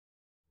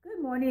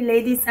Morning,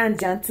 ladies and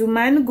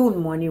gentlemen. Good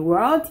morning,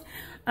 world.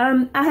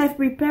 I have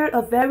prepared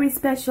a very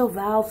special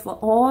vow for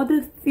all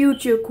the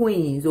future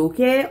queens,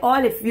 okay?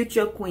 All the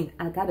future queens.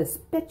 I got a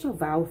special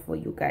vow for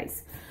you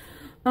guys.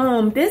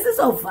 This is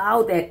a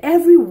vow that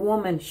every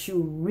woman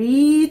should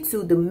read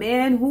to the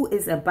man who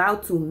is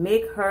about to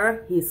make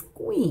her his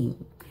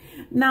queen.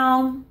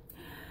 Now,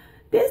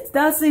 this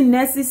doesn't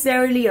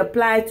necessarily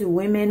apply to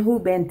women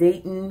who've been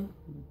dating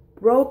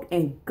broke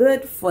and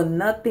good for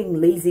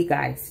nothing lazy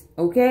guys,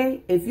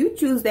 okay? If you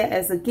choose that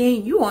as a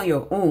king, you on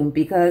your own,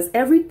 because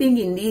everything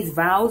in these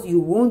vows you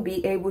won't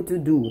be able to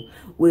do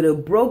with a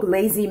broke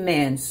lazy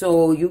man.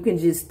 So you can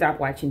just stop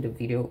watching the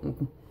video.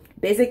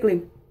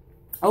 Basically,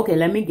 okay,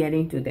 let me get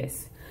into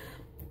this.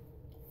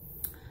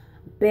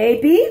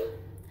 Baby,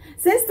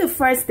 since the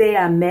first day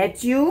I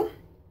met you,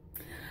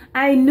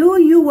 I knew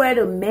you were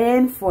the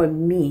man for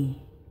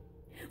me.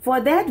 For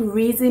that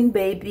reason,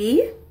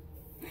 baby,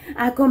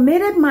 I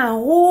committed my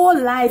whole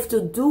life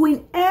to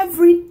doing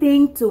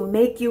everything to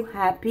make you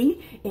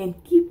happy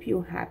and keep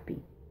you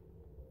happy.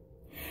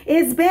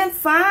 It's been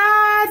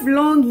 5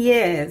 long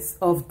years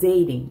of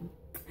dating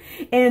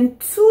and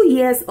 2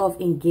 years of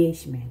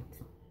engagement.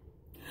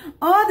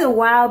 All the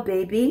while,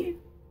 baby,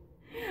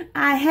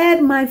 I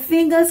had my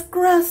fingers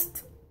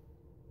crossed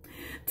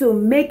to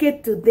make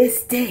it to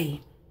this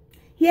day.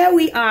 Here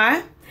we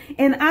are,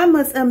 and I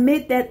must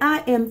admit that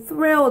I am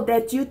thrilled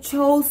that you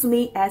chose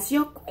me as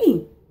your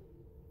queen.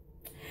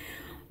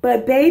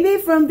 But baby,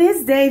 from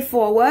this day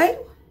forward,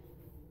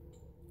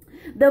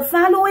 the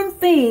following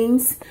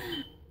things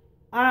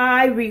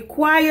are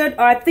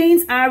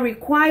things I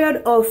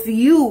required of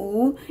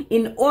you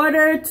in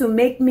order to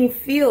make me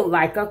feel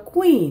like a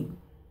queen.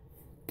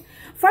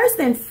 First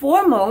and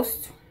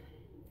foremost,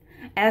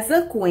 as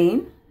a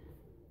queen,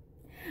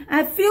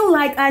 I feel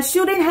like I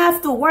shouldn't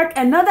have to work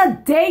another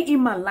day in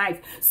my life.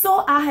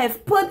 So I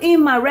have put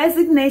in my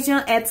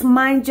resignation at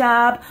my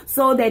job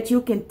so that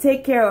you can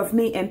take care of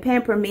me and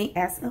pamper me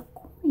as a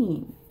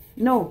queen.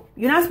 No,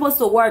 you're not supposed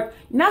to work.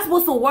 You're not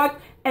supposed to work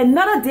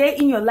another day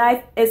in your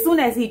life as soon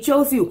as he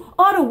chose you.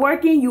 All the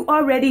working, you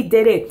already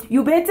did it.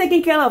 You've been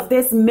taking care of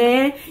this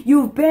man.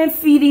 You've been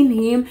feeding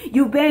him.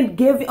 You've been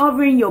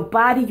offering your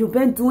body. You've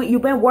been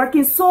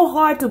working so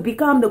hard to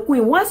become the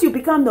queen. Once you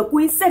become the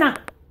queen, sit down.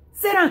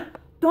 Sit down.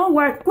 Don't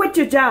work. Quit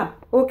your job.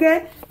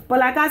 Okay? But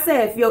like I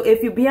said,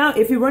 if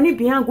you're running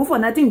behind good for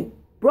nothing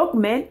broke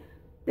man,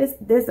 this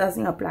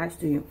doesn't apply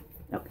to you.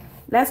 Okay.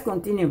 Let's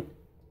continue.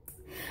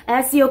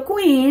 As your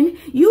queen,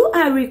 you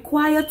are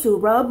required to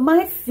rub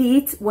my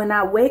feet when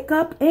I wake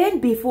up and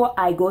before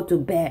I go to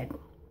bed.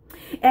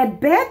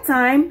 At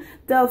bedtime,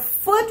 the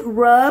foot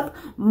rub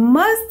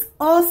must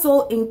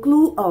also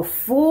include a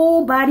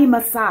full body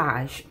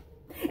massage.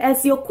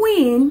 As your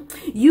queen,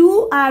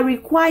 you are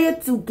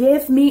required to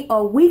give me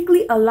a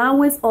weekly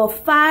allowance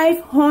of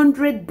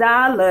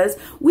 $500,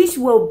 which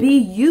will be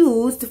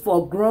used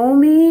for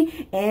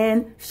grooming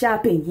and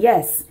shopping.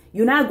 Yes,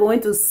 you're not going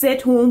to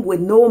sit home with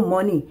no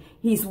money.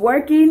 He's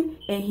working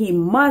and he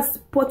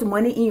must put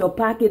money in your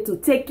pocket to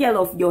take care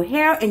of your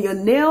hair and your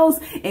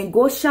nails and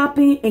go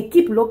shopping and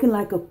keep looking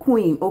like a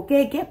queen,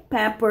 okay? Get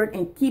pampered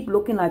and keep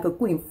looking like a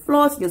queen.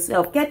 Floss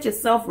yourself. Get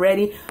yourself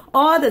ready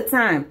all the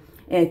time.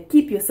 And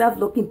keep yourself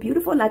looking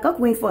beautiful like a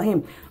queen for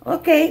him.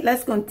 Okay,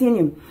 let's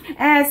continue.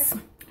 As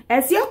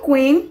your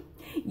queen,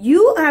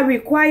 you are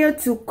required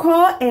to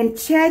call and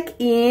check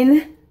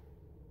in.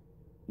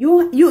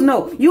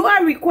 You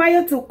are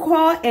required to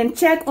call and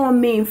check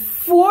on me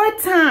 4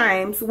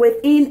 times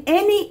within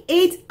any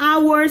 8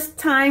 hours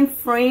time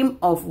frame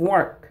of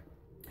work.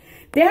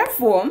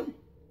 Therefore,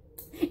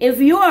 if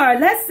you are,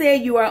 let's say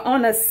you are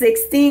on a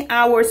 16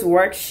 hours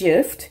work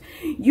shift,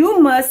 you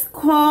must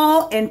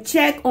call and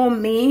check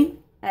on me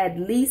at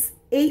least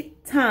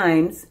 8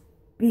 times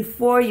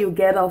before you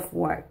get off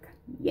work.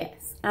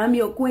 Yes, I'm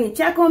your queen.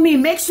 Check on me.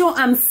 Make sure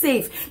I'm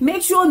safe.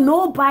 Make sure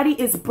nobody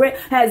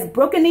has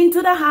broken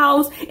into the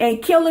house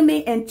and killing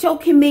me and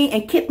choking me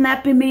and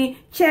kidnapping me.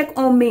 Check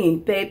on me,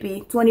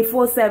 baby.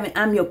 24/7.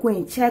 I'm your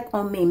queen. Check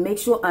on me. Make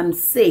sure I'm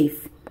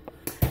safe.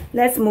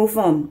 Let's move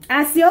on.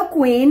 As your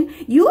queen,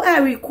 you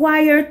are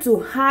required to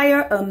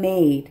hire a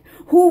maid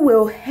who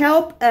will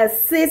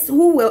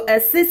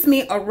assist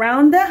me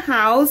around the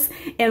house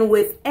and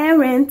with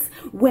errands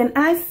when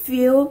I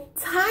feel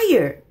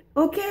tired.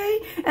 Okay?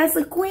 As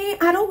a queen,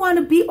 I don't want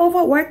to be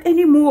overworked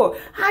anymore.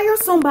 Hire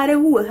somebody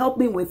who will help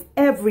me with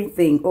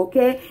everything,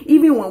 okay?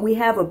 Even when we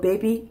have a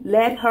baby,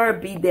 let her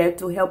be there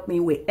to help me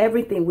with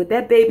everything. With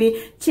that baby,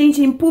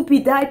 changing poopy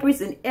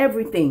diapers and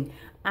everything.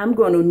 I'm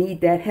going to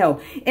need that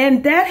help.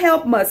 And that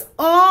help must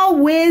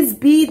always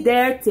be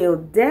there till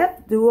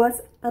death do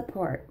us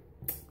apart.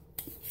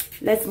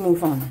 Let's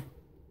move on.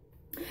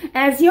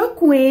 As your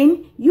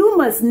queen, you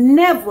must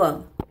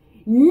never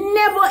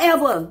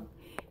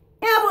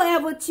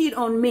cheat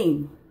on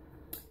me.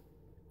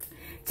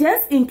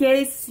 Just in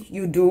case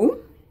you do,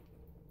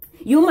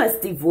 you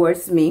must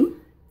divorce me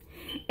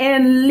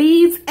and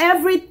leave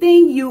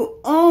everything you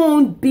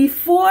own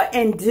before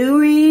and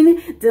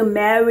during the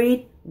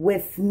marriage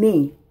with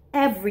me.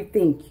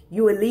 everything.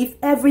 You will leave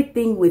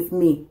everything with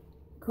me.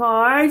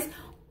 Cars,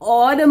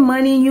 all the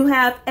money you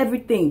have,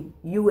 everything.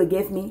 You will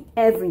give me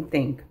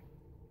everything.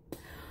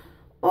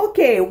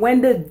 Okay,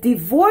 when the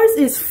divorce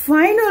is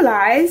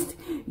finalized,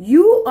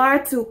 you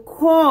are to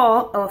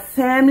call a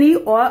family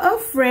or a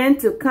friend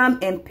to come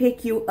and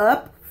pick you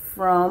up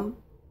from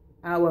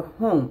our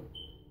home.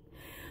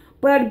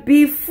 But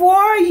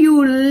before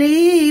you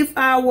leave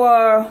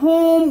our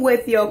home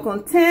with your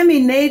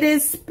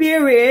contaminated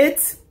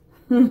spirit,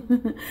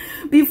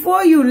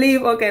 before you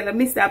leave, okay, let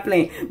me stop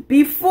playing.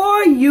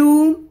 Before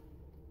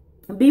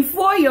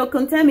your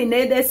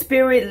contaminated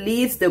spirit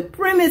leaves the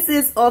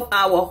premises of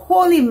our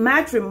holy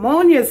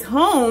matrimonious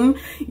home,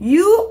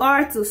 you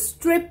are to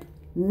strip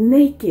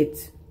naked.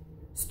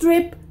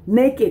 Strip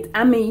naked.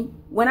 I mean,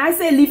 when I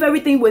say leave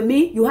everything with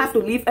me, you have to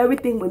leave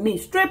everything with me.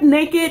 Strip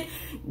naked,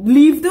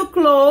 leave the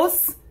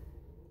clothes,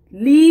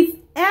 leave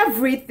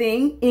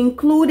everything,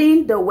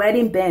 including the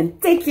wedding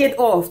band. Take it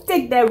off.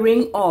 Take that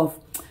ring off.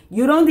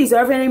 You don't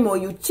deserve it anymore.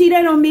 You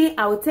cheated on me.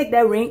 I will take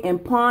that ring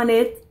and pawn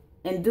it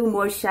and do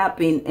more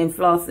shopping and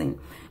flossing.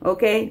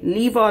 Okay?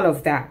 Leave all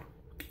of that.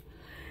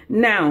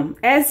 Now,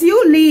 as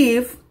you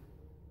leave,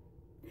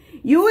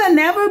 you will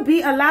never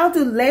be allowed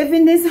to live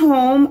in this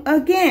home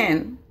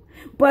again.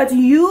 But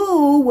you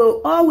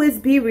will always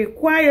be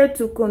required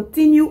to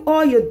continue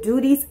all your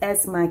duties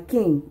as my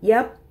king.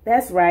 Yep,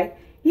 that's right.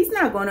 He's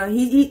not gonna,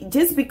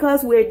 just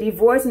because we're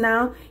divorced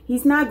now,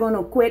 he's not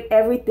gonna quit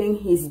everything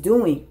he's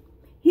doing.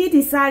 He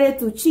decided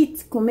to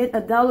cheat, commit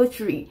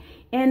adultery.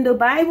 And the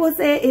Bible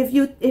said if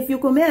you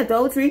commit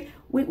adultery,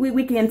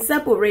 we can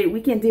separate,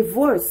 we can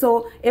divorce.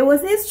 So it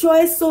was his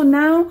choice. So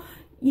now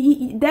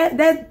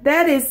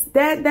that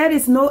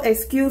is no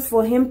excuse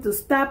for him to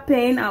stop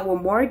paying our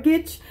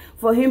mortgage,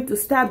 for him to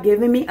stop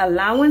giving me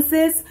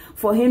allowances,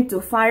 for him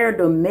to fire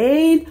the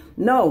maid.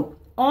 No,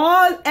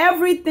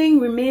 everything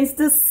remains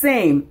the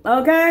same.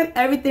 Okay,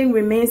 everything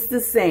remains the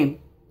same.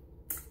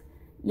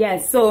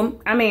 Yes. So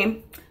I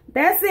mean,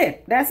 that's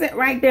it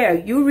right there.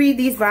 You read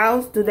these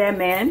vows to that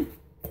man.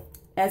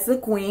 As a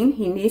queen,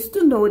 he needs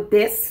to know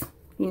this.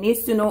 He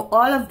needs to know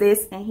all of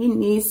this, and he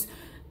needs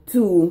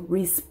to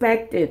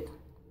respect it.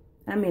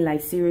 I mean,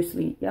 like,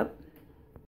 seriously. Yep.